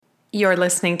You're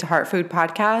listening to Heart Food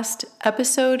Podcast,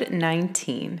 episode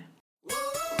 19.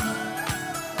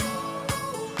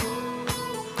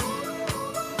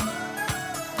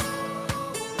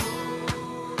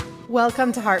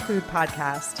 Welcome to Heart Food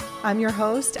Podcast. I'm your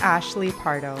host, Ashley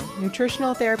Pardo,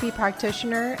 nutritional therapy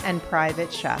practitioner and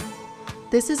private chef.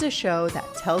 This is a show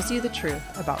that tells you the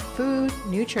truth about food,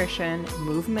 nutrition,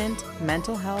 movement,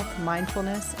 mental health,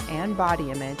 mindfulness, and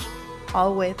body image,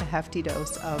 all with a hefty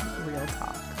dose of real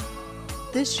talk.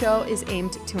 This show is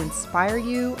aimed to inspire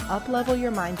you, up-level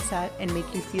your mindset, and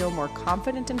make you feel more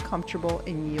confident and comfortable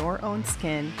in your own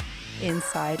skin,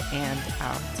 inside and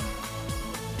out.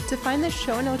 To find the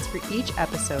show notes for each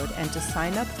episode and to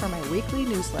sign up for my weekly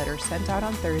newsletter sent out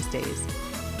on Thursdays,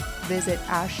 visit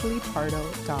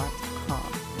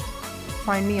ashleypardo.com.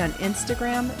 Find me on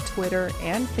Instagram, Twitter,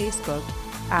 and Facebook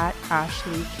at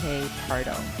Ashley K.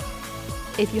 Pardo.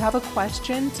 If you have a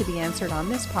question to be answered on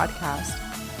this podcast,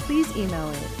 please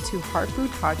email it to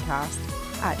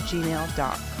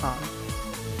heartfoodpodcast@gmail.com.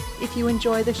 If you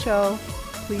enjoy the show,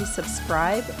 please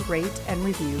subscribe, rate, and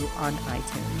review on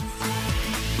iTunes.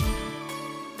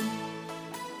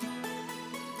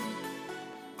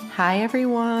 Hi,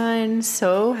 everyone.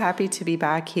 So happy to be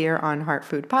back here on Heart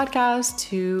Food Podcast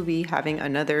to be having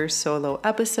another solo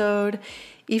episode.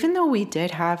 Even though we did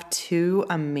have two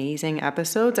amazing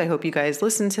episodes, I hope you guys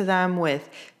listened to them with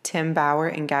Tim Bauer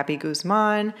and Gabby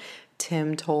Guzman.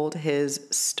 Tim told his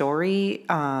story,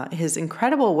 his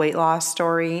incredible weight loss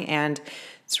story, and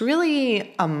it's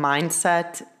really a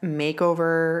mindset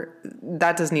makeover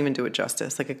that doesn't even do it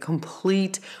justice, like a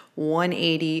complete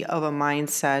 180 of a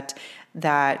mindset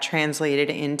that translated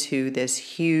into this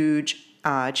huge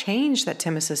change that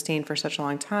Tim has sustained for such a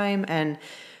long time, and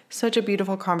such a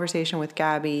beautiful conversation with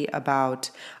Gabby about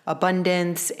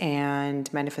abundance and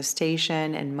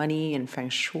manifestation and money and feng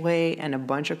shui and a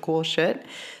bunch of cool shit.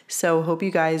 So hope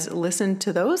you guys listen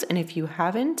to those. And if you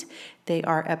haven't, they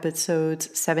are episodes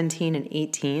 17 and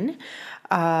 18.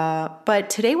 But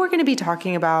today we're going to be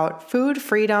talking about food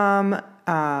freedom,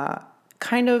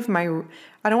 kind of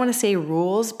I don't want to say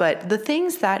rules, but the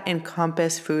things that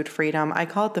encompass food freedom. I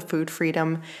call it the Food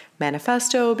Freedom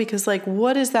Manifesto because,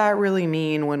 what does that really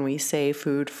mean when we say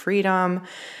food freedom?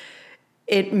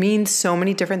 It means so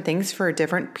many different things for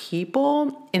different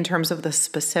people in terms of the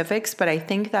specifics, but I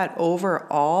think that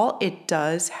overall it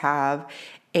does have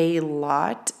a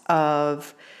lot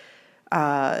of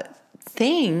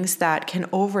things that can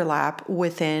overlap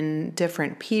within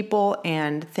different people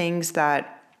and things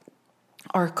that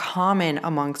are common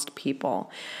amongst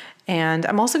people. And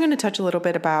I'm also going to touch a little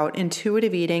bit about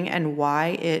intuitive eating and why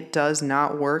it does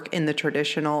not work in the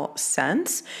traditional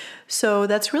sense. So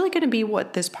that's really going to be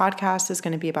what this podcast is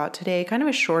going to be about today, kind of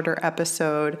a shorter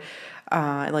episode.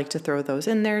 I like to throw those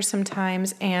in there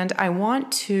sometimes. And I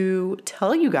want to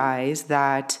tell you guys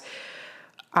that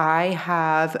I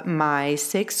have my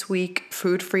 6-week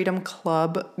Food Freedom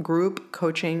Club group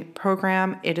coaching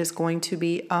program. It is going to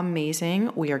be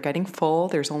amazing. We are getting full.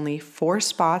 There's only 4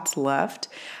 spots left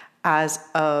as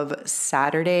of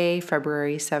Saturday,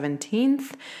 February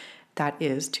 17th. That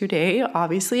is today.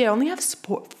 Obviously, I only have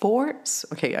 4.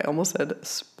 Okay, I almost said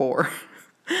spore.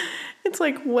 It's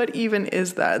like, what even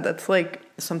is that? That's like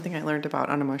something I learned about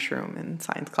on a mushroom in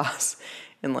science class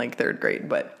in 3rd grade.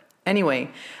 But anyway,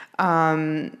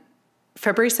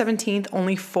 February 17th,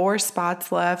 only 4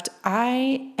 spots left.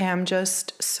 I am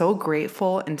just so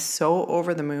grateful and so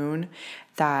over the moon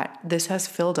that this has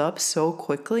filled up so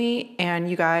quickly. And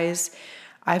you guys,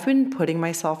 I've been putting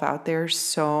myself out there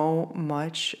so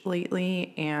much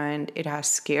lately and it has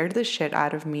scared the shit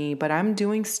out of me, but I'm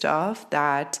doing stuff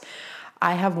that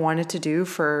I have wanted to do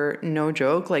for, no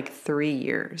joke, 3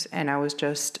 years. And I was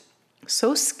just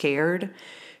so scared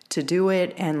to do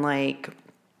it. And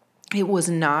it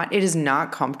is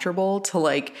not comfortable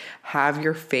to have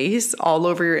your face all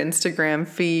over your Instagram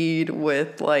feed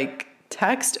with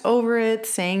text over it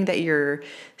saying that you're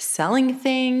selling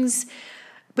things.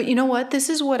 But you know what? This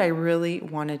is what I really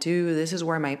want to do. This is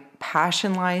where my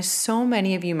passion lies. So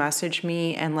many of you message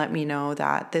me and let me know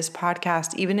that this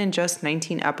podcast, even in just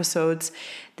 19 episodes,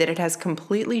 that it has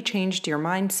completely changed your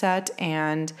mindset,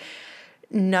 and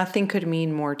nothing could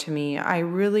mean more to me. I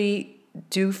really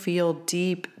do feel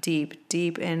deep, deep,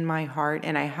 deep in my heart,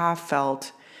 and I have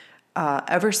felt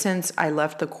ever since I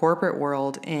left the corporate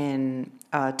world in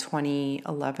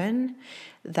 2011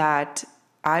 that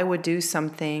I would do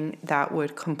something that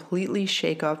would completely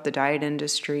shake up the diet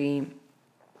industry,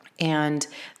 and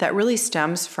that really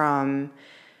stems from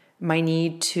my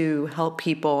need to help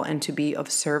people and to be of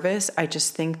service. I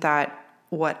just think that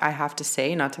what I have to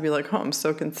say, not to be like, oh, I'm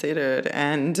so conceited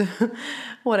and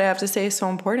what I have to say is so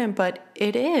important, but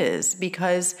it is,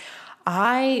 because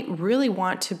I really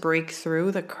want to break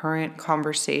through the current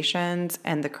conversations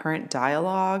and the current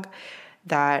dialogue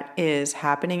that is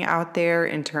happening out there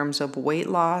in terms of weight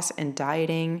loss and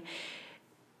dieting.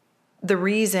 The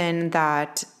reason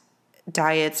that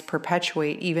diets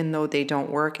perpetuate even though they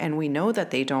don't work, and we know that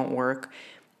they don't work,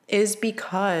 is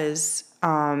because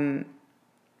they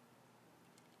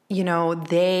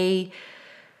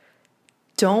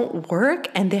don't work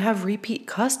and they have repeat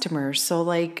customers. So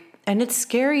and it's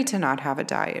scary to not have a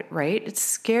diet, right? It's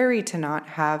scary to not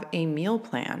have a meal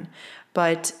plan.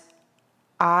 But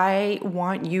I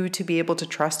want you to be able to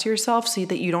trust yourself so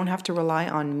that you don't have to rely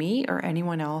on me or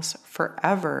anyone else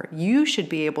forever. You should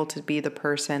be able to be the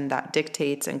person that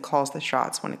dictates and calls the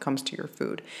shots when it comes to your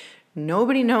food.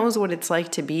 Nobody knows what it's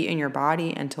like to be in your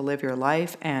body and to live your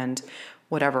life and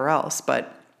whatever else.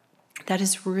 But that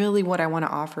is really what I want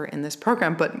to offer in this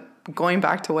program. But going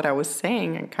back to what I was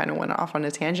saying, and kind of went off on a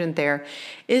tangent there,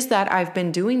 is that I've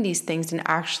been doing these things and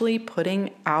actually putting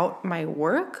out my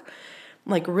work,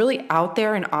 like really out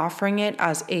there and offering it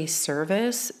as a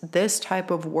service. This type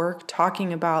of work,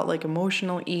 talking about like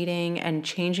emotional eating and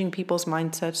changing people's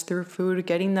mindsets through food,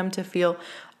 getting them to feel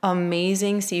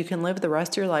amazing so you can live the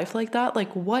rest of your life like that.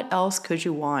 Like, what else could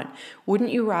you want?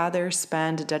 Wouldn't you rather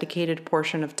spend a dedicated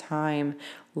portion of time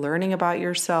learning about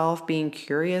yourself, being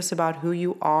curious about who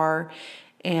you are,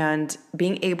 and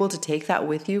being able to take that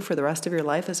with you for the rest of your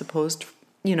life, as opposed,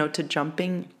 to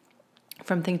jumping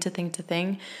from thing to thing to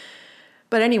thing?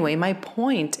 But anyway, my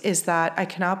point is that I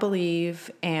cannot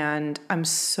believe, and I'm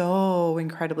so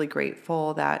incredibly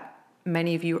grateful that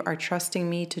many of you are trusting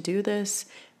me to do this.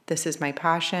 This is my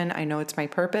passion. I know it's my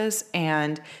purpose,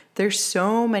 and there's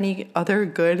so many other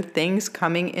good things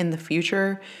coming in the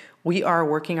future. We are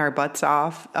working our butts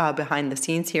off behind the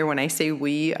scenes here. When I say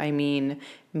we, I mean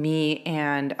me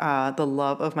and the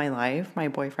love of my life, my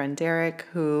boyfriend Derek,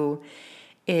 who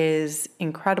is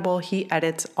incredible. He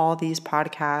edits all these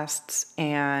podcasts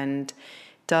and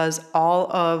does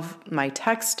all of my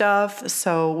tech stuff.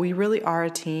 So we really are a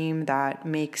team that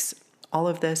makes all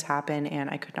of this happen, and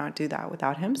I could not do that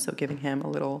without him. So giving him a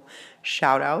little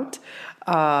shout out.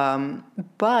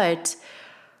 But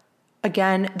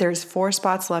again, there's 4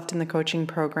 spots left in the coaching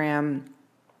program,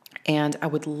 and I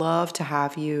would love to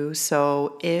have you.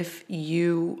 So if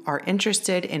you are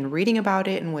interested in reading about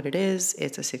it and what it is,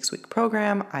 it's a 6-week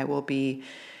program. I will be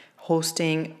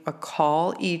hosting a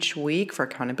call each week for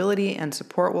accountability and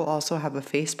support. We'll also have a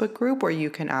Facebook group where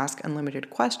you can ask unlimited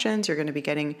questions. You're going to be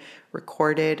getting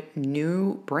recorded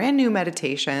brand new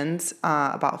meditations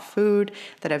about food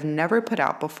that I've never put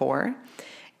out before.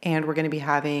 And we're going to be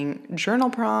having journal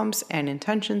prompts and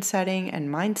intention setting and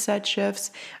mindset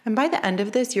shifts. And by the end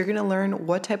of this, you're going to learn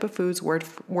what type of foods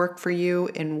work for you,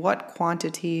 in what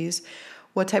quantities,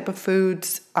 what type of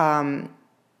foods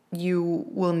you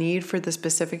will need for the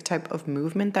specific type of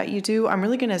movement that you do. I'm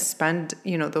really going to spend,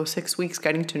 those 6 weeks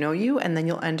getting to know you, and then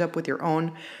you'll end up with your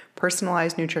own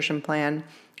personalized nutrition plan.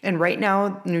 And right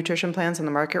now, nutrition plans on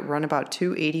the market run about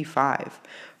 $285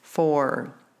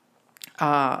 for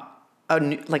a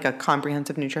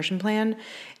comprehensive nutrition plan.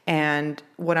 And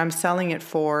what I'm selling it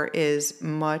for is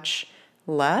much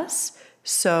less.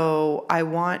 So I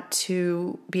want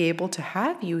to be able to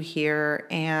have you here,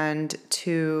 and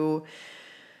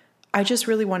I just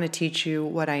really want to teach you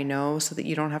what I know so that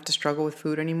you don't have to struggle with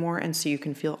food anymore, and so you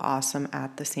can feel awesome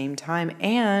at the same time.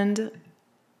 And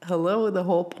the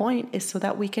whole point is so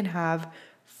that we can have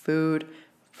food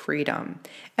freedom.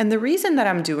 And the reason that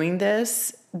I'm doing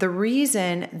this, the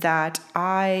reason that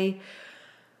I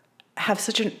have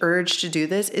such an urge to do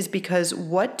this, is because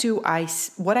what I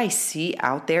see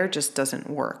out there just doesn't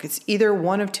work. It's either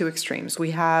one of two extremes.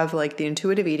 We have like the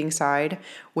intuitive eating side,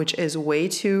 which is way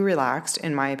too relaxed,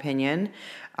 in my opinion.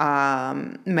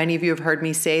 Many of you have heard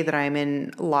me say that I'm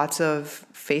in lots of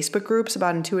Facebook groups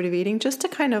about intuitive eating, just to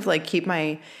kind of like keep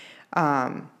my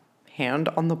hand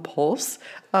on the pulse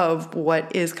of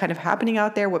what is kind of happening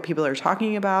out there, what people are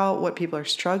talking about, what people are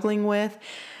struggling with.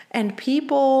 And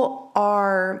people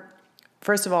are,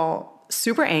 first of all,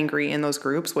 super angry in those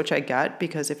groups, which I get,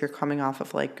 because if you're coming off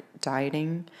of like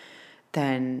dieting,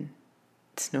 then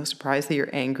it's no surprise that you're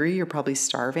angry. You're probably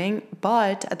starving.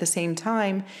 But at the same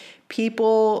time,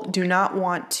 people do not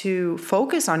want to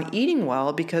focus on eating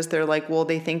well because they're like, well,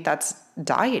 they think that's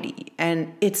diety.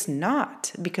 And it's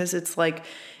not, because it's like,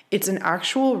 it's an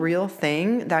actual real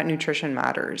thing that nutrition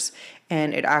matters.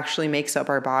 And it actually makes up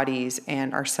our bodies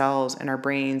and our cells and our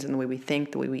brains and the way we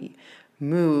think, the way we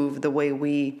move, the way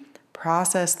we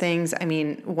processed things. I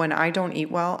mean, when I don't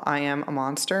eat well, I am a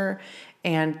monster,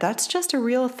 and that's just a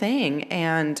real thing.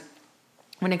 And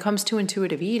when it comes to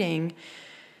intuitive eating,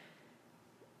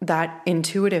 that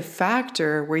intuitive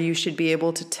factor where you should be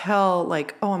able to tell,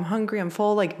 like, oh, I'm hungry, I'm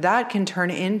full, like that can turn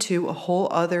into a whole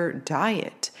other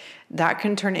diet. That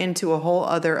can turn into a whole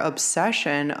other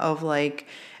obsession of like,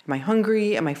 am I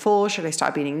hungry? Am I full? Should I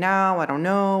stop eating now? I don't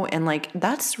know. And like,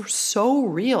 that's so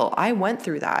real. I went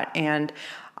through that, and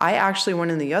I actually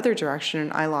went in the other direction,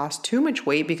 and I lost too much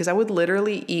weight because I would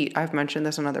literally eat. I've mentioned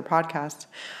this on other podcasts.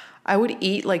 I would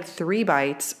eat like 3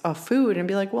 bites of food and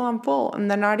be like, well, I'm full,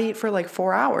 and then not eat for like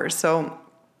 4 hours. So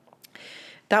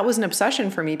that was an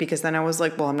obsession for me, because then I was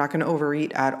like, well, I'm not going to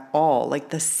overeat at all. Like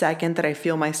the second that I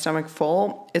feel my stomach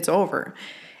full, it's over.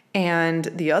 And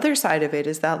the other side of it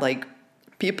is that like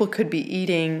people could be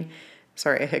eating,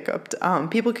 sorry, I hiccuped.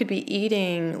 People could be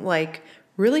eating like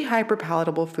really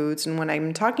hyperpalatable foods. And when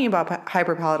I'm talking about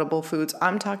hyperpalatable foods,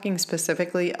 I'm talking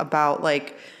specifically about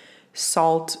like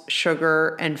salt,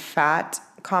 sugar, and fat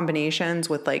combinations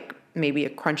with like maybe a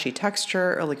crunchy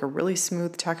texture or like a really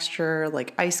smooth texture,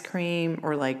 like ice cream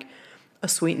or like a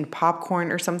sweetened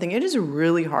popcorn or something. It is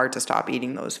really hard to stop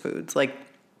eating those foods. Like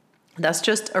that's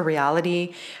just a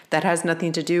reality that has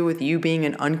nothing to do with you being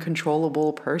an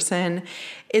uncontrollable person.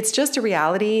 It's just a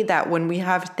reality that when we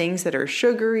have things that are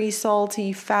sugary,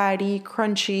 salty, fatty,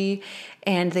 crunchy,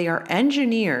 and they are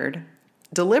engineered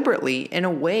deliberately in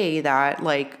a way that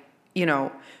like, you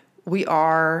know, we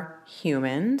are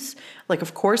humans. Like,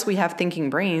 of course, we have thinking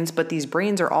brains, but these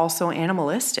brains are also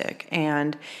animalistic,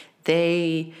 and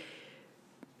they,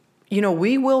 you know,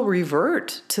 we will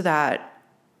revert to that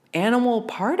animal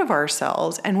part of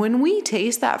ourselves. And when we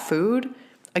taste that food,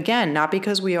 again, not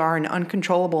because we are an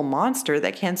uncontrollable monster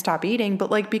that can't stop eating,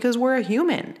 but like because we're a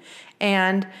human,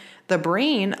 and the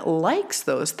brain likes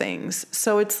those things.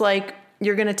 So it's like,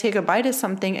 you're going to take a bite of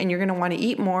something and you're going to want to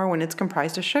eat more when it's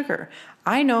comprised of sugar.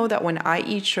 I know that when I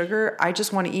eat sugar, I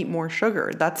just want to eat more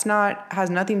sugar. Has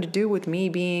nothing to do with me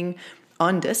being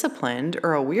undisciplined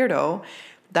or a weirdo.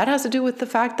 That has to do with the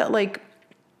fact that like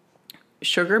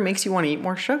sugar makes you want to eat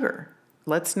more sugar.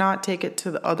 Let's not take it to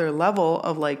the other level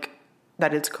of like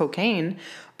that it's cocaine,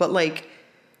 but like,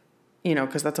 you know,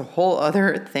 because that's a whole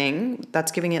other thing.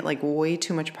 That's giving it like way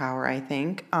too much power, I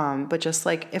think. But just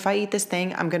like, if I eat this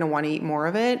thing, I'm going to want to eat more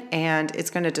of it. And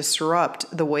it's going to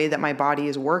disrupt the way that my body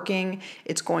is working.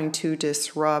 It's going to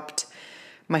disrupt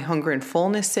my hunger and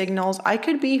fullness signals. I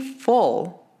could be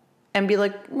full and be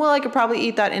like, well, I could probably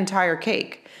eat that entire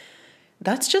cake.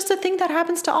 That's just a thing that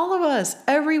happens to all of us.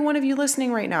 Every one of you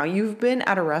listening right now, you've been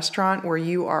at a restaurant where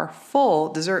you are full,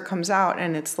 dessert comes out,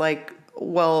 and it's like,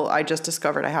 well, I just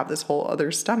discovered I have this whole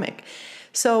other stomach.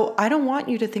 So I don't want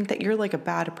you to think that you're like a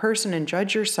bad person and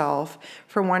judge yourself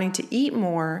for wanting to eat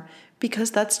more,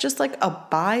 because that's just like a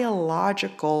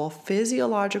biological,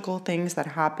 physiological things that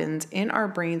happens in our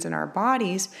brains and our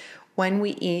bodies when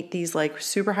we eat these like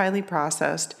super highly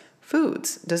processed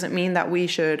foods. Doesn't mean that we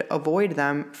should avoid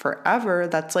them forever.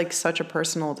 That's like such a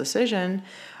personal decision.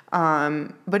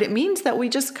 But it means that we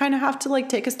just kind of have to like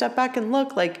take a step back and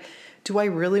look like, do I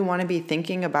really want to be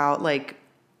thinking about like,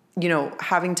 you know,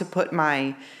 having to put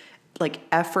my like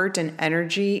effort and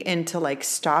energy into like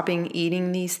stopping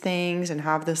eating these things and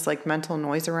have this like mental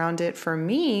noise around it? For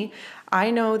me,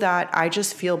 I know that I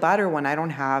just feel better when I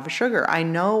don't have sugar. I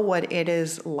know what it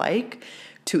is like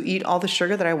to eat all the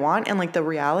sugar that I want. And like the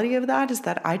reality of that is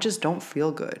that I just don't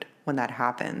feel good when that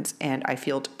happens. And I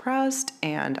feel depressed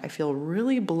and I feel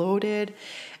really bloated.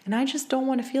 And I just don't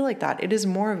want to feel like that. It is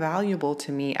more valuable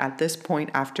to me at this point,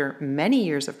 after many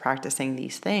years of practicing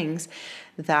these things,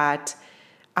 that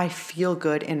I feel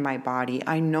good in my body.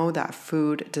 I know that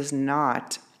food does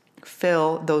not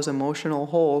fill those emotional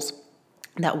holes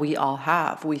that we all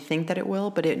have. We think that it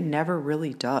will, but it never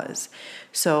really does.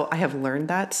 So I have learned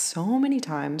that so many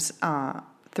times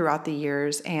throughout the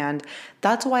years. And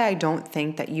that's why I don't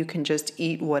think that you can just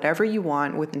eat whatever you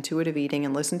want with intuitive eating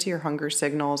and listen to your hunger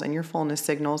signals and your fullness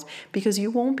signals, because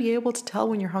you won't be able to tell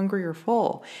when you're hungry or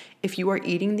full. If you are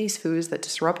eating these foods that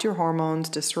disrupt your hormones,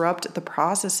 disrupt the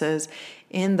processes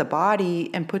in the body,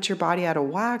 and put your body out of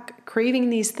whack, craving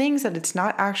these things that it's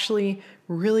not actually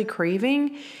really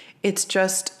craving, it's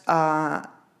just,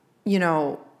 you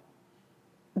know,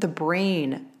 the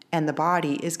brain and the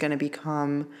body is going to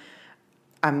become,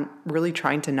 I'm really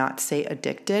trying to not say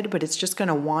addicted, but it's just going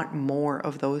to want more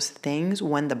of those things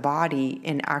when the body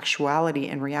in actuality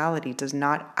and reality does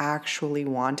not actually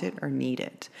want it or need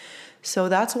it. So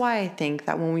that's why I think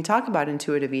that when we talk about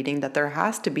intuitive eating, that there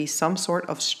has to be some sort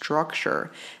of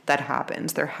structure that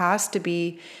happens. There has to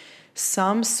be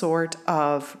some sort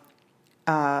of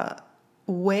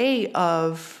way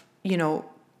of,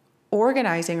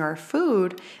 organizing our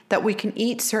food that we can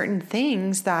eat certain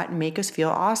things that make us feel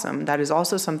awesome. That is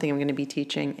also something I'm going to be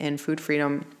teaching in Food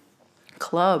Freedom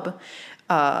Club,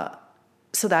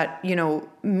 so that,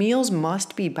 meals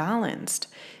must be balanced.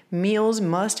 Meals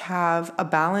must have a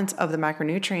balance of the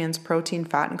macronutrients, protein,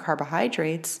 fat, and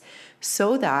carbohydrates,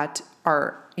 so that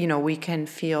we can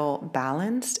feel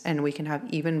balanced and we can have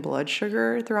even blood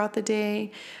sugar throughout the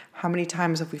day. How many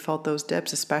times have we felt those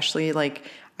dips? Especially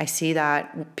I see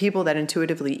that people that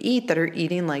intuitively eat, that are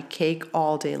eating like cake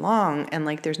all day long, and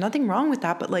there's nothing wrong with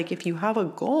that. But if you have a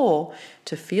goal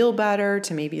to feel better,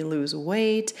 to maybe lose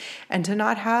weight, and to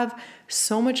not have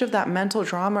so much of that mental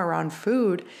drama around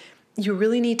food, you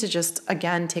really need to just,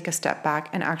 again, take a step back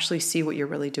and actually see what you're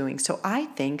really doing. So I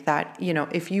think that,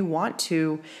 if you want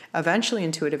to eventually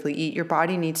intuitively eat, your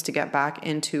body needs to get back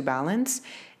into balance,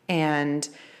 and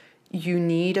you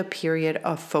need a period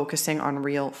of focusing on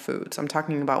real foods. I'm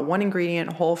talking about one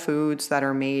ingredient, whole foods that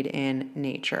are made in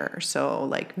nature. So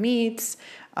like meats,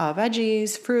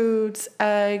 veggies, fruits,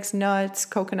 eggs, nuts,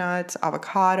 coconuts,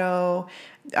 avocado,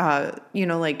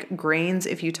 like grains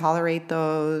if you tolerate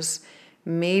those.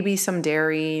 Maybe some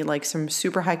dairy, like some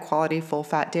super high quality full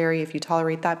fat dairy if you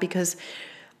tolerate that, because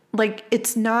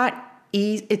it's not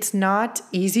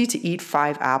easy to eat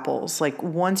 5 apples.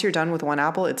 Once you're done with 1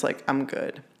 apple, it's I'm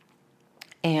good.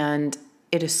 And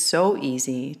it is so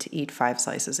easy to eat 5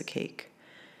 slices of cake,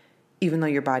 even though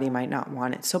your body might not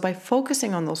want it. So by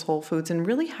focusing on those whole foods and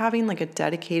really having a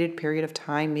dedicated period of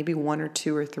time, maybe 1 or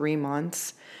 2 or 3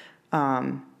 months,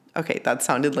 okay, that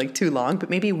sounded too long, but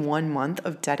maybe 1 month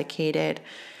of dedicated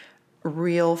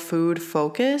real food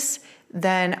focus,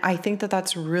 then I think that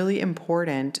that's really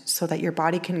important, so that your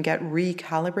body can get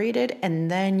recalibrated,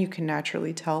 and then you can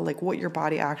naturally tell what your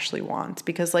body actually wants.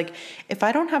 Because if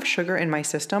I don't have sugar in my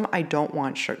system, I don't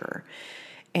want sugar.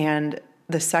 And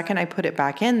the second I put it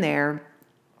back in there,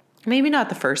 maybe not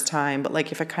the first time, but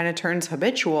if it kind of turns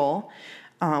habitual,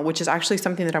 which is actually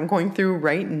something that I'm going through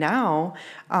right now,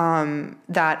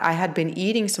 that I had been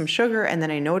eating some sugar, and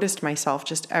then I noticed myself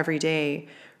just every day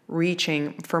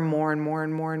reaching for more and more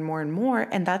and more and more and more.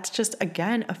 And that's just,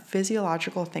 again, a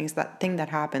physiological thing that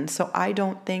happens. So I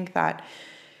don't think that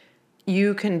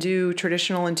you can do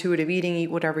traditional intuitive eating, eat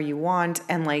whatever you want,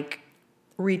 and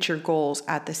reach your goals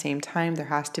at the same time. There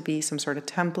has to be some sort of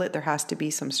template. There has to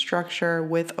be some structure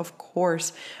with, of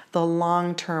course, the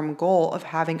long-term goal of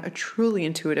having a truly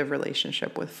intuitive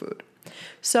relationship with food.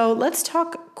 So let's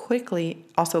talk quickly.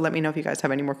 Also, let me know if you guys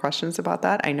have any more questions about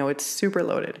that. I know it's super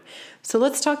loaded. So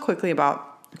let's talk quickly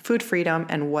about food freedom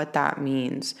and what that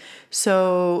means.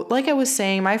 So like I was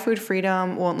saying, my food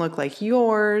freedom won't look like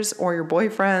yours or your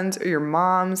boyfriend's or your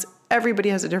mom's. Everybody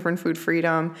has a different food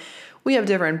freedom. We have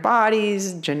different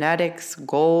bodies, genetics,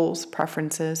 goals,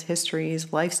 preferences, histories,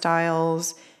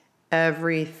 lifestyles,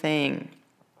 everything.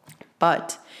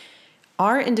 But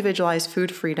our individualized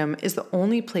food freedom is the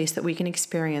only place that we can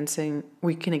experience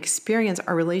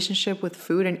our relationship with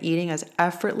food and eating as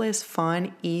effortless,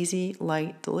 fun, easy,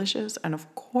 light, delicious, and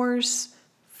of course,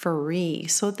 free.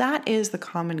 So that is the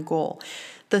common goal.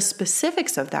 The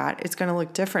specifics of that is going to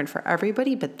look different for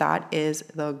everybody, but that is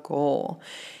the goal.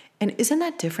 And isn't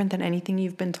that different than anything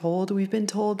you've been told? We've been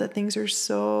told that things are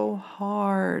so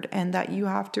hard and that you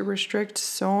have to restrict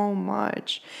so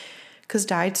much, because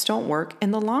diets don't work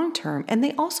in the long term. And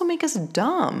they also make us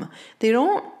dumb.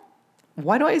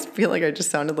 Why do I feel like I just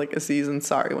sounded like a seasoned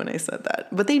sorry when I said that?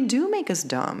 But they do make us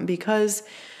dumb because,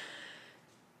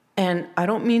 and I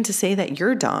don't mean to say that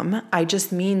you're dumb. I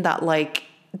just mean that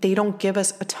they don't give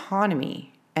us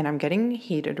autonomy. And I'm getting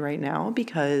heated right now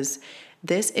because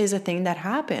this is a thing that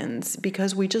happens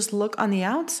because we just look on the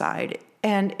outside,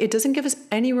 and it doesn't give us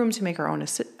any room to make our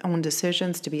own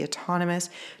decisions, to be autonomous,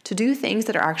 to do things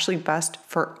that are actually best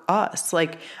for us.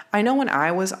 I know when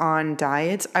I was on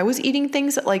diets, I was eating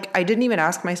things that I didn't even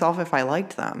ask myself if I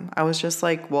liked them. I was just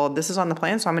well, this is on the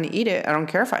plan, so I'm going to eat it. I don't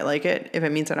care if I like it, if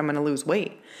it means that I'm going to lose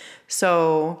weight.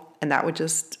 And that would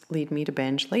just lead me to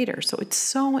binge later. So it's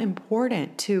so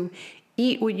important to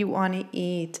eat what you want to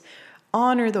eat,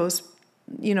 honor those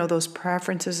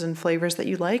preferences and flavors that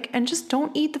you like, and just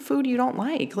don't eat the food you don't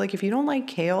like. If you don't like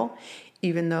kale,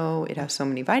 even though it has so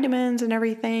many vitamins and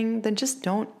everything, then just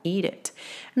don't eat it.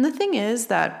 And the thing is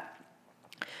that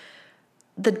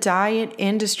the diet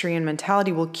industry and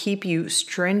mentality will keep you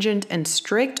stringent and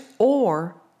strict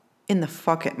or in the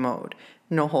fuck it mode.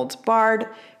 no holds barred,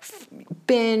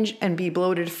 binge and be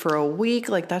bloated for a week.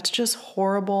 Like, that's just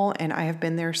horrible. And I have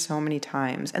been there so many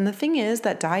times. And the thing is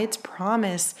that diets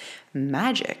promise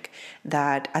magic,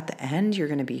 that at the end you're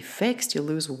going to be fixed, you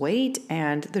lose weight.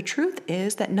 And the truth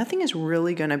is that nothing is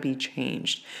really going to be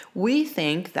changed. We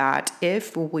think that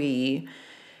if we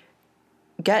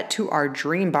get to our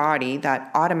dream body,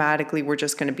 that automatically we're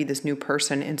just going to be this new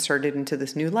person inserted into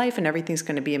this new life and everything's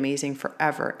going to be amazing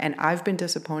forever. And I've been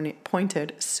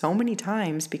disappointed so many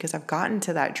times because I've gotten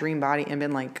to that dream body and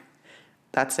been like,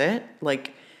 that's it.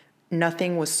 Like,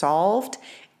 nothing was solved.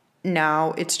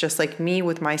 Now it's just like me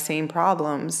with my same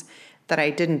problems that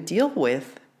I didn't deal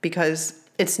with, because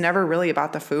it's never really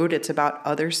about the food. It's about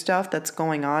other stuff that's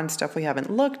going on, stuff we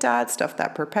haven't looked at, stuff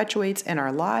that perpetuates in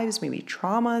our lives, maybe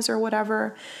traumas or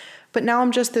whatever. But now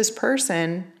I'm just this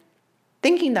person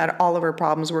thinking that all of our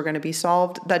problems were going to be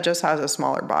solved that just has a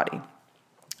smaller body.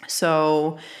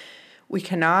 So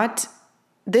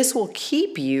this will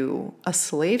keep you a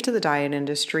slave to the diet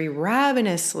industry,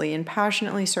 ravenously and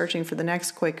passionately searching for the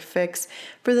next quick fix,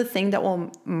 for the thing that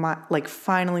will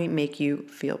finally make you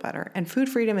feel better. And food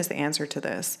freedom is the answer to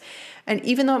this. And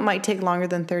even though it might take longer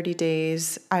than 30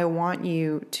 days, I want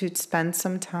you to spend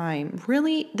some time.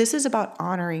 Really, this is about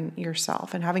honoring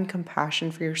yourself and having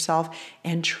compassion for yourself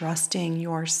and trusting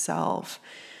yourself.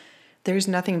 There's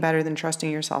nothing better than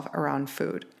trusting yourself around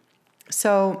food.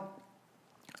 So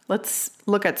let's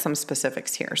look at some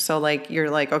specifics here. So you're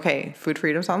like, okay, food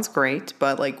freedom sounds great,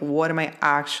 but what am I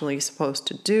actually supposed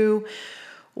to do?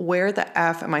 Where the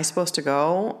F am I supposed to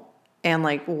go? And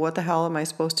what the hell am I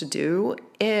supposed to do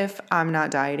if I'm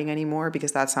not dieting anymore?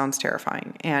 Because that sounds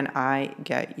terrifying. And I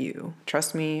get you.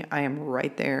 Trust me, I am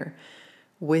right there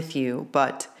with you.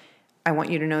 But I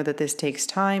want you to know that this takes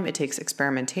time. It takes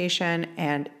experimentation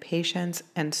and patience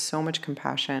and so much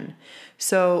compassion.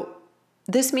 So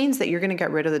this means that you're going to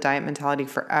get rid of the diet mentality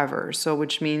forever. So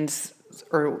which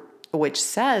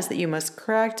says that you must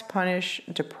correct, punish,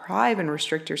 deprive, and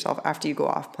restrict yourself after you go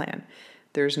off plan.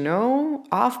 There's no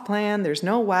off plan. There's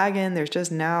no wagon. There's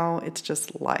just now. It's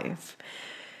just life.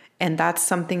 And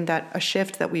that's a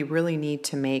shift that we really need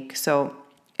to make. So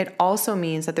it also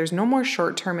means that there's no more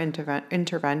short-term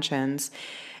interventions.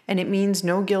 And it means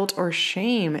no guilt or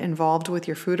shame involved with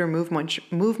your food or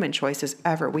movement choices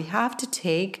ever. We have to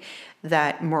take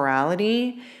that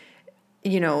morality,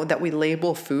 that we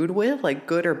label food with, like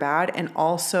good or bad, and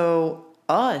also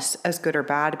us as good or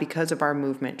bad because of our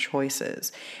movement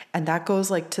choices. And that goes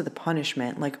to the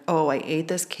punishment, oh, I ate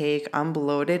this cake, I'm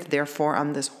bloated, therefore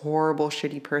I'm this horrible,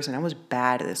 shitty person. I was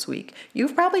bad this week.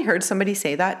 You've probably heard somebody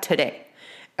say that today.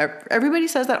 Everybody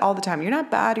says that all the time. You're not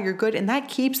bad or you're good. And that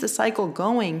keeps the cycle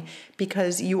going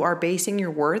because you are basing your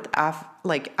worth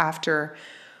after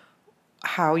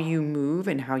how you move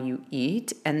and how you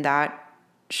eat. And that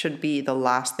should be the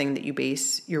last thing that you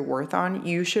base your worth on.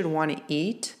 You should want to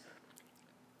eat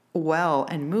well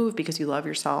and move because you love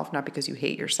yourself, not because you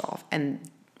hate yourself. And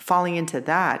falling into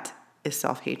that is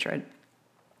self-hatred,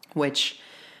 which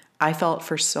I felt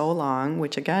for so long,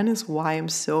 which again is why I'm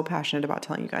so passionate about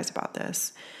telling you guys about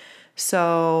this.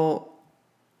 So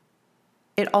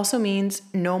it also means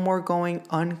no more going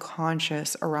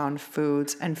unconscious around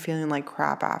foods and feeling like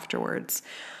crap afterwards,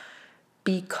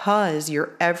 because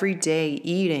your everyday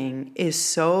eating is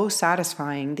so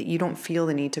satisfying that you don't feel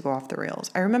the need to go off the rails.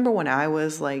 I remember when I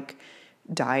was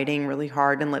dieting really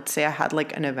hard, and let's say I had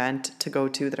an event to go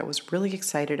to that I was really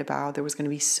excited about. There was going to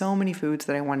be so many foods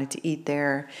that I wanted to eat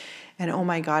there. And oh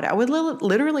my God, I would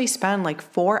literally spend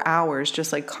 4 hours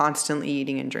just constantly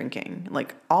eating and drinking,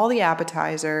 all the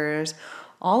appetizers,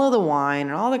 all of the wine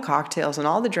and all the cocktails and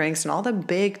all the drinks and all the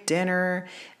big dinner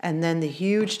and then the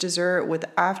huge dessert with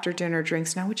after dinner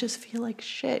drinks. And I would just feel like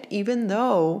shit, even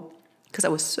though, because I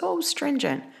was so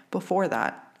stringent before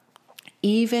that,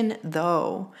 even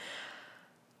though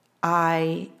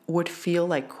I would feel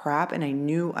like crap and I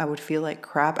knew I would feel like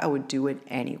crap, I would do it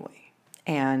anyway.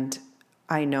 And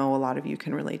I know a lot of you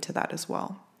can relate to that as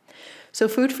well. So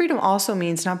food freedom also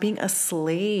means not being a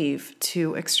slave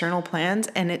to external plans,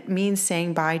 and it means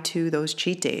saying bye to those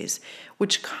cheat days,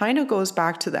 which kind of goes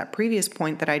back to that previous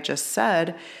point that I just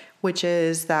said, which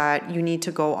is that you need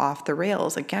to go off the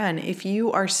rails. Again, if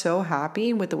you are so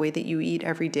happy with the way that you eat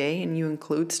every day and you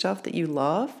include stuff that you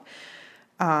love,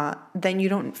 then you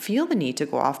don't feel the need to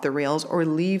go off the rails or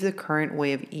leave the current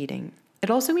way of eating. It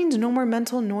also means no more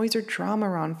mental noise or drama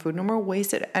around food, no more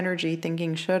wasted energy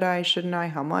thinking, should I, shouldn't I,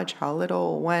 how much, how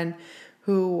little, when,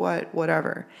 who, what,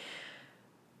 whatever.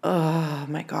 Oh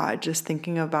my God, just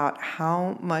thinking about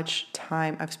how much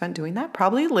time I've spent doing that,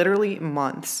 probably literally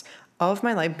months of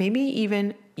my life, maybe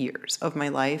even years of my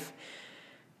life,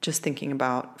 just thinking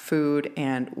about food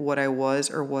and what I was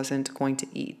or wasn't going to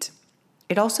eat.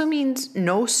 It also means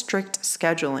no strict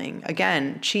scheduling.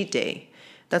 Again, cheat day.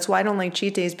 That's why I don't like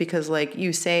cheat days, because like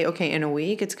you say, okay, in a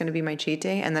week, it's going to be my cheat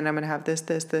day. And then I'm going to have this,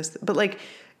 but like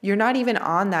you're not even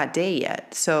on that day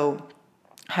yet. So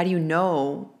how do you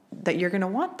know that you're going to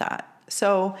want that?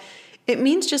 So it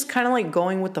means just kind of like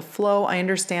going with the flow. I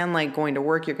understand like going to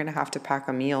work, you're going to have to pack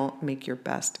a meal, make your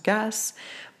best guess,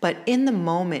 but in the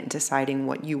moment, deciding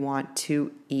what you want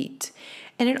to eat.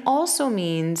 And it also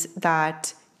means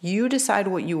that you decide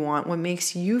what you want, what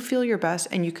makes you feel your best,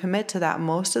 and you commit to that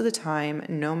most of the time,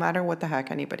 no matter what the heck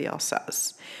anybody else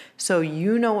says. So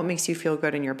you know what makes you feel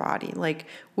good in your body. Like,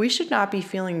 we should not be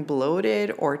feeling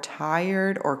bloated or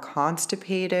tired or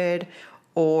constipated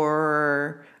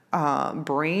or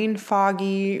brain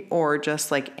foggy or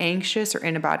just like anxious or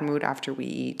in a bad mood after we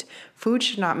eat. Food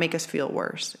should not make us feel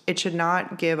worse. It should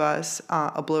not give us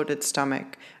a bloated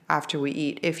stomach after we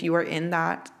eat. If you are in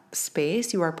that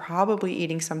space, you are probably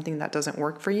eating something that doesn't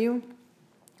work for you.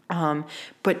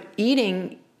 But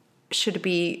eating should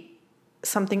be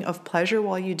something of pleasure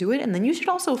while you do it, and then you should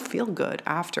also feel good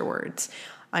afterwards.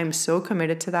 I'm so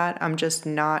committed to that. I'm just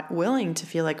not willing to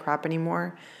feel like crap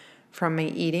anymore from my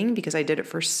eating because I did it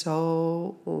for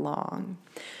so long.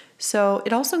 So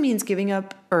it also means giving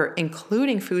up or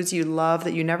including foods you love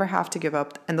that you never have to give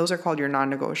up, and those are called your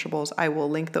non-negotiables. I will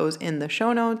link those in the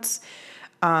show notes.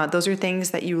 Those are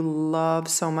things that you love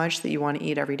so much that you want to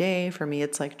eat every day. For me,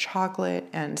 it's like chocolate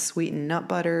and sweetened nut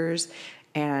butters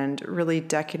and really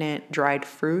decadent dried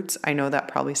fruits. I know that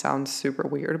probably sounds super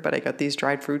weird, but I got these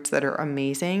dried fruits that are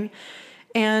amazing.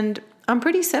 And I'm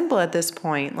pretty simple at this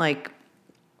point. Like,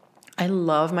 I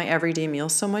love my everyday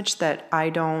meals so much that I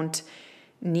don't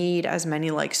need as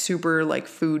many like super like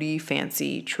foodie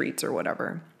fancy treats or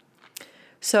whatever.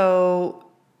 So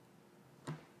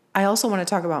I also want to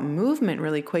talk about movement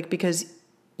really quick, because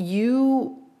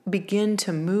you begin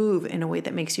to move in a way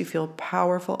that makes you feel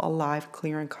powerful, alive,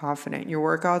 clear, and confident.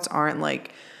 Your workouts aren't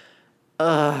like,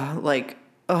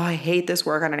 I hate this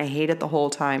workout and I hate it the whole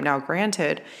time. Now,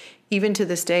 granted, even to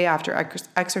this day, after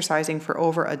exercising for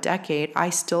over a decade, I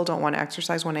still don't want to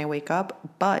exercise when I wake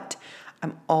up, but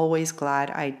I'm always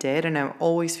glad I did, and I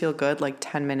always feel good like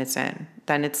 10 minutes in.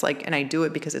 Then it's like, and I do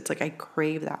it because it's like I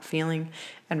crave that feeling,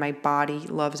 and my body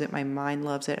loves it, my mind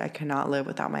loves it. I cannot live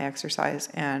without my exercise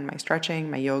and my stretching,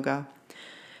 my yoga.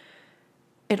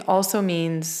 It also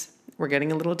means, we're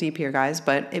getting a little deep here, guys,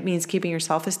 but it means keeping your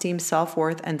self-esteem,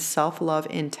 self-worth, and self-love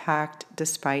intact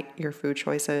despite your food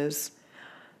choices.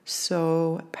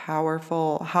 So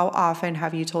powerful. How often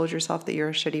have you told yourself that you're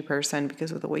a shitty person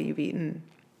because of the way you've eaten?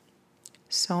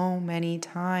 So many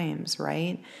times,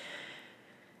 right?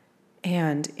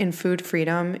 And in Food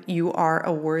Freedom, you are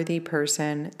a worthy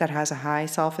person that has a high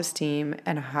self-esteem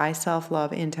and a high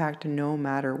self-love intact no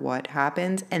matter what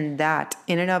happens. And that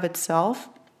in and of itself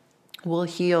will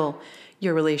heal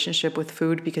your relationship with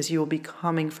food, because you will be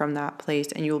coming from that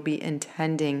place and you will be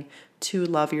intending to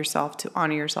love yourself, to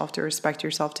honor yourself, to respect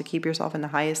yourself, to keep yourself in the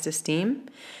highest esteem.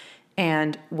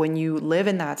 And when you live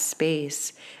in that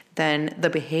space, then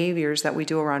the behaviors that we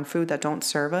do around food that don't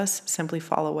serve us simply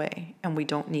fall away, and we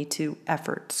don't need to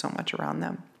effort so much around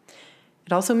them.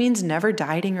 It also means never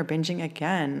dieting or binging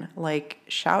again. Like,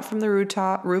 shout from the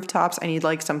rooftops. I need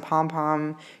like some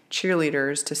pom-pom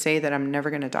cheerleaders to say that I'm never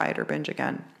going to diet or binge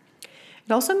again.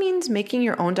 It also means making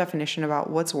your own definition about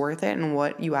what's worth it and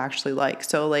what you actually like.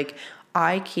 So like,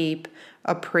 I keep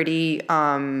a pretty,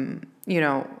 I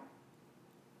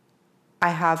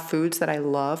have foods that I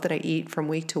love that I eat from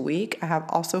week to week. I have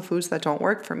also foods that don't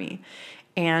work for me.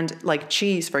 And like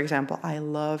cheese, for example, I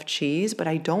love cheese, but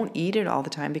I don't eat it all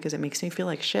the time because it makes me feel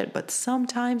like shit. But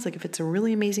sometimes, like if it's a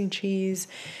really amazing cheese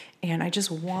and I just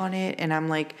want it, and I'm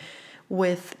like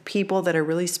with people that are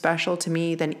really special to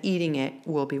me, then eating it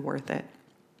will be worth it.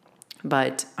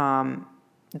 But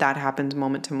that happens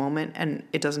moment to moment, and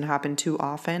it doesn't happen too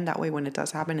often. That way, when it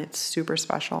does happen, it's super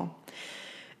special.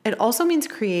 It also means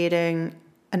creating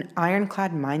an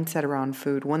ironclad mindset around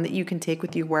food, one that you can take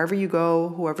with you wherever you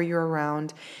go, whoever you're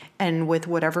around, and with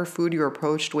whatever food you're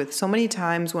approached with. So many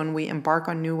times when we embark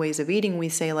on new ways of eating, we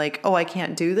say like, oh, I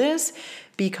can't do this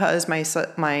because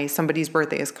my somebody's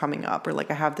birthday is coming up, or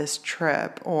like I have this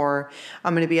trip, or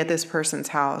I'm going to be at this person's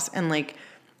house. And like,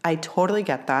 I totally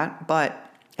get that,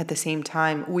 but at the same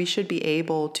time, we should be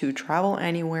able to travel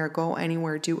anywhere, go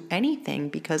anywhere, do anything,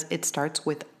 because it starts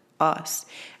with us.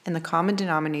 And the common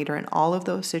denominator in all of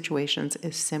those situations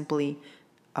is simply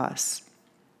us.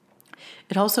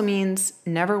 It also means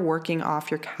never working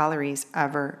off your calories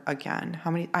ever again.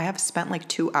 I have spent like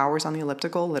 2 hours on the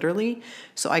elliptical, literally,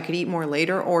 so I could eat more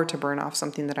later or to burn off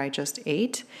something that I just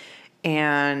ate.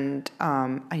 And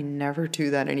I never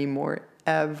do that anymore,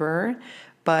 ever.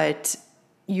 But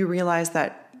you realize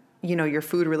that, your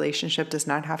food relationship does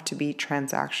not have to be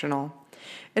transactional.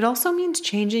 It also means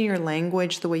changing your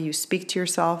language, the way you speak to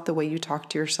yourself, the way you talk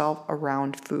to yourself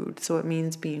around food. So it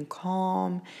means being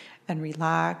calm and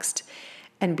relaxed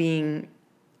and being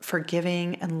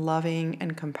forgiving and loving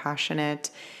and compassionate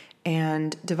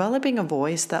and developing a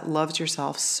voice that loves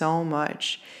yourself so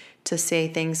much to say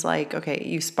things like, okay,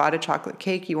 you spot a chocolate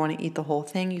cake, you want to eat the whole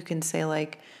thing. You can say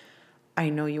like, I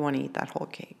know you want to eat that whole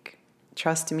cake.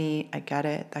 Trust me, I get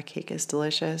it. That cake is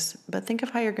delicious, but think of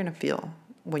how you're going to feel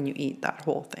when you eat that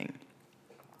whole thing.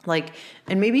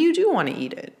 And maybe you do want to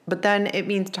eat it, but then it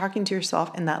means talking to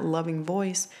yourself in that loving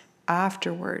voice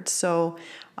afterwards. So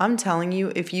I'm telling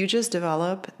you, if you just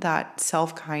develop that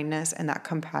self-kindness and that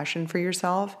compassion for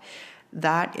yourself,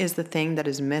 that is the thing that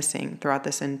is missing throughout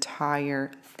this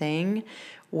entire thing,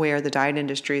 where the diet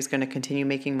industry is going to continue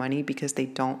making money because they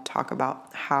don't talk about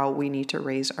how we need to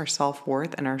raise our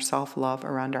self-worth and our self-love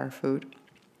around our food.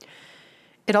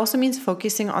 It also means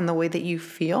focusing on the way that you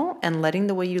feel and letting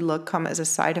the way you look come as a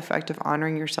side effect of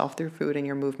honoring yourself through food and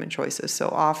your movement choices. So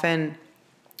often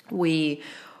we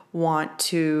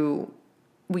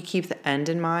keep the end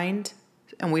in mind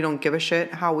and we don't give a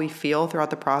shit how we feel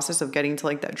throughout the process of getting to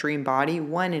like that dream body,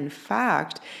 when in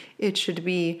fact it should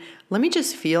be, let me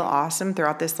just feel awesome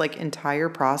throughout this like entire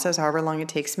process, however long it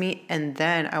takes me, and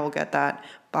then I will get that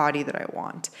body that I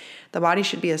want. The body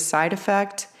should be a side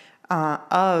effect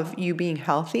of you being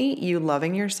healthy, you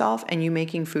loving yourself, and you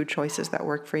making food choices that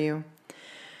work for you.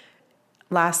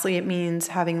 Lastly, it means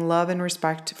having love and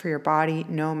respect for your body,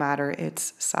 no matter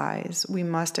its size. We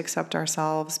must accept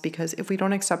ourselves, because if we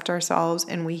don't accept ourselves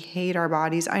and we hate our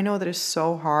bodies, I know that it's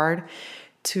so hard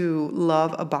to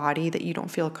love a body that you don't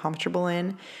feel comfortable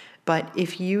in. But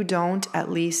if you don't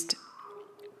at least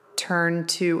turn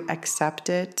to accept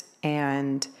it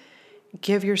and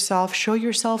show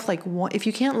yourself, if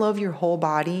you can't love your whole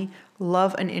body,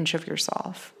 love an inch of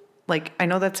yourself. I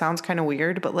know that sounds kind of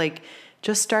weird, but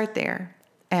just start there.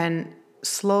 And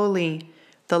slowly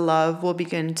the love will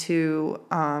begin to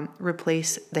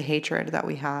replace the hatred that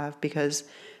we have, because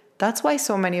that's why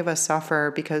so many of us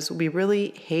suffer, because we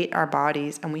really hate our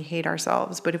bodies and we hate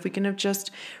ourselves. But if we can have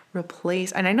just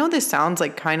replace, and I know this sounds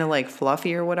kind of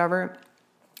fluffy or whatever,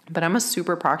 but I'm a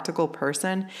super practical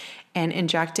person, and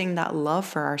injecting that love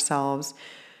for ourselves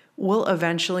will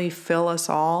eventually fill us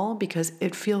all, because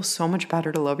it feels so much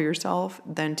better to love yourself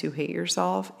than to hate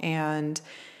yourself. And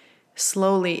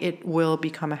slowly it will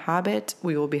become a habit.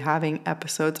 We will be having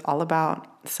episodes all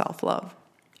about self-love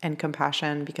and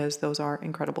compassion, because those are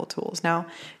incredible tools. Now,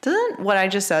 doesn't what I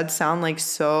just said sound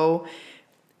so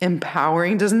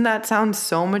empowering? Doesn't that sound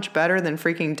so much better than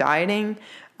freaking dieting?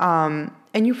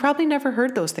 And you've probably never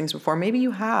heard those things before. Maybe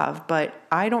you have, but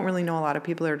I don't really know a lot of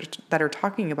people that are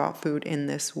talking about food in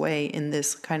this way, in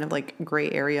this kind of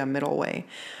gray area, middle way.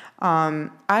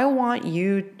 I want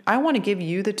to give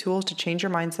you the tools to change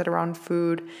your mindset around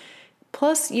food.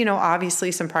 Plus,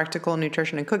 obviously some practical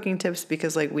nutrition and cooking tips,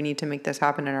 because we need to make this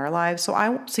happen in our lives.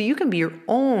 So you can be your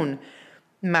own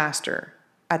master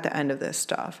at the end of this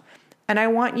stuff. And I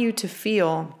want you to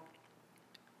feel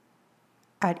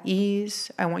at ease.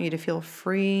 I want you to feel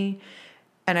free.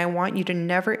 And I want you to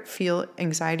never feel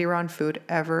anxiety around food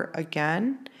ever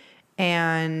again.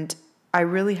 And I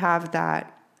really have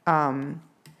that,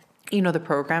 the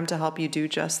program to help you do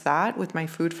just that with my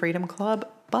Food Freedom Club.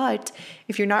 But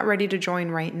if you're not ready to join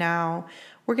right now,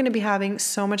 we're going to be having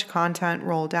so much content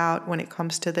rolled out when it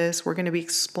comes to this. We're going to be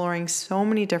exploring so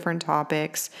many different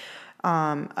topics.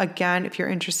 Again, if you're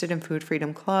interested in Food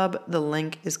Freedom Club, the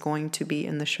link is going to be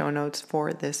in the show notes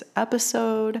for this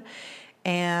episode.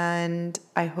 And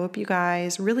I hope you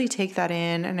guys really take that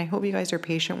in, and I hope you guys are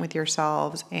patient with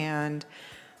yourselves, and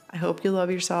I hope you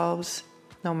love yourselves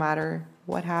no matter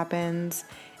what happens,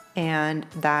 and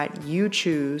that you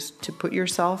choose to put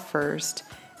yourself first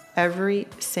every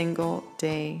single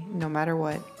day, no matter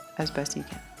what, as best you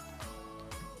can.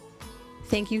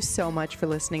 Thank you so much for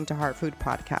listening to Heart Food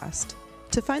Podcast.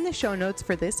 To find the show notes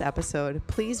for this episode,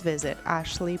 please visit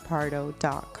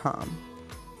ashleypardo.com.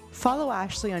 Follow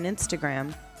Ashley on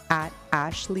Instagram at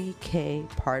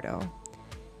AshleyKPardo.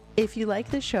 If you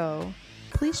like the show,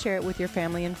 please share it with your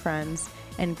family and friends,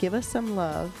 and give us some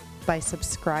love by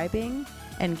subscribing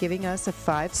and giving us a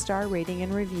 5-star rating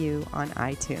and review on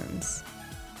iTunes.